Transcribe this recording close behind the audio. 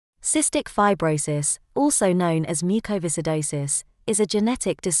Cystic fibrosis, also known as mucoviscidosis, is a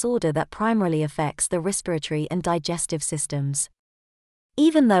genetic disorder that primarily affects the respiratory and digestive systems.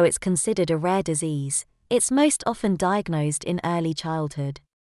 Even though it's considered a rare disease, it's most often diagnosed in early childhood.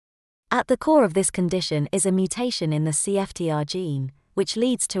 At the core of this condition is a mutation in the CFTR gene, which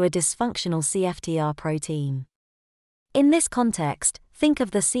leads to a dysfunctional CFTR protein. In this context, think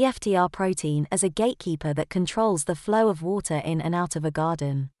of the CFTR protein as a gatekeeper that controls the flow of water in and out of a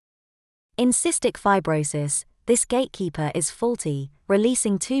garden. In cystic fibrosis, this gatekeeper is faulty,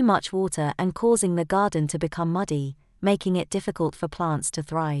 releasing too much water and causing the garden to become muddy, making it difficult for plants to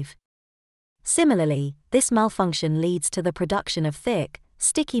thrive. Similarly, this malfunction leads to the production of thick,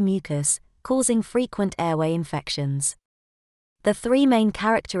 sticky mucus, causing frequent airway infections. The three main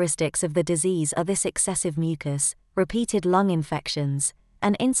characteristics of the disease are this excessive mucus, repeated lung infections,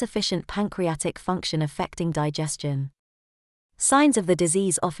 and insufficient pancreatic function affecting digestion. Signs of the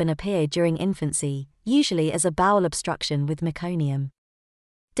disease often appear during infancy, usually as a bowel obstruction with meconium.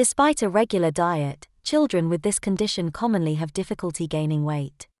 Despite a regular diet, children with this condition commonly have difficulty gaining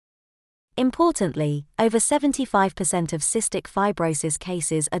weight. Importantly, over 75% of cystic fibrosis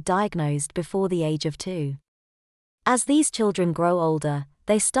cases are diagnosed before the age of 2. As these children grow older,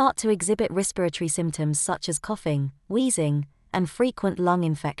 they start to exhibit respiratory symptoms such as coughing, wheezing, and frequent lung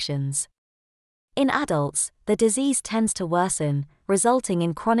infections. In adults, the disease tends to worsen, resulting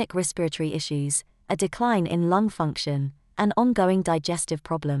in chronic respiratory issues, a decline in lung function, and ongoing digestive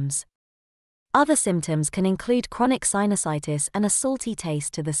problems. Other symptoms can include chronic sinusitis and a salty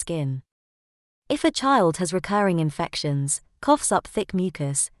taste to the skin. If a child has recurring infections, coughs up thick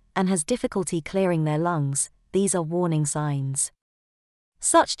mucus, and has difficulty clearing their lungs, these are warning signs.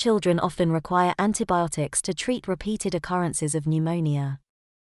 Such children often require antibiotics to treat repeated occurrences of pneumonia.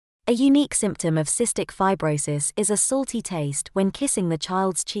 A unique symptom of cystic fibrosis is a salty taste when kissing the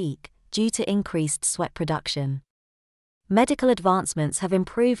child's cheek, due to increased sweat production. Medical advancements have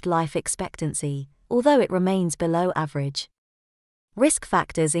improved life expectancy, although it remains below average. Risk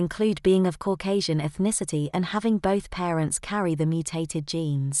factors include being of Caucasian ethnicity and having both parents carry the mutated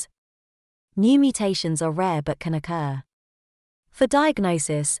genes. New mutations are rare but can occur. For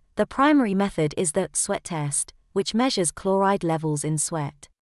diagnosis, the primary method is the sweat test, which measures chloride levels in sweat.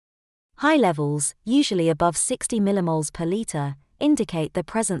 High levels, usually above 60 mmol per liter, indicate the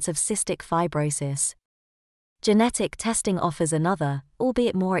presence of cystic fibrosis. Genetic testing offers another,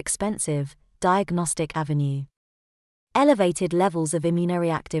 albeit more expensive, diagnostic avenue. Elevated levels of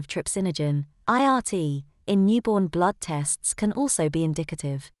immunoreactive trypsinogen, IRT, in newborn blood tests can also be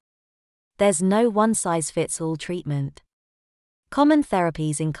indicative. There's no one-size-fits-all treatment. Common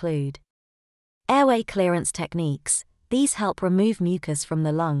therapies include airway clearance techniques, these help remove mucus from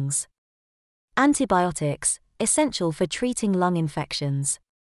the lungs. Antibiotics, essential for treating lung infections.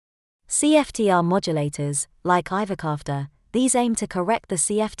 CFTR modulators, like ivacaftor, these aim to correct the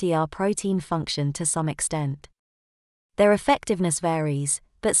CFTR protein function to some extent. Their effectiveness varies,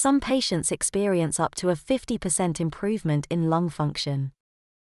 but some patients experience up to a 50% improvement in lung function.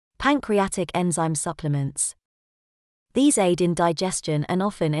 Pancreatic enzyme supplements. These aid in digestion and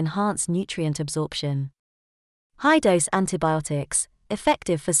often enhance nutrient absorption. High-dose antibiotics,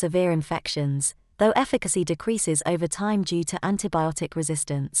 effective for severe infections, though efficacy decreases over time due to antibiotic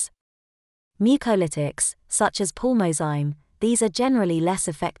resistance. Mucolytics, such as pulmozyme, these are generally less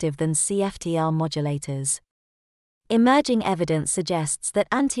effective than CFTR modulators. Emerging evidence suggests that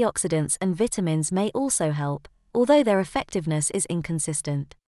antioxidants and vitamins may also help, although their effectiveness is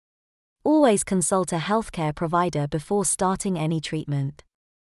inconsistent. Always consult a healthcare provider before starting any treatment.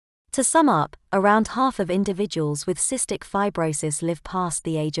 To sum up, around half of individuals with cystic fibrosis live past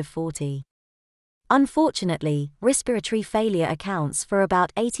the age of 40. Unfortunately, respiratory failure accounts for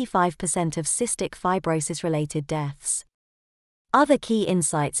about 85% of cystic fibrosis-related deaths. Other key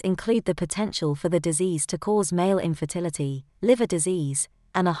insights include the potential for the disease to cause male infertility, liver disease,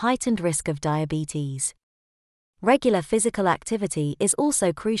 and a heightened risk of diabetes. Regular physical activity is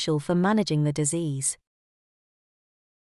also crucial for managing the disease.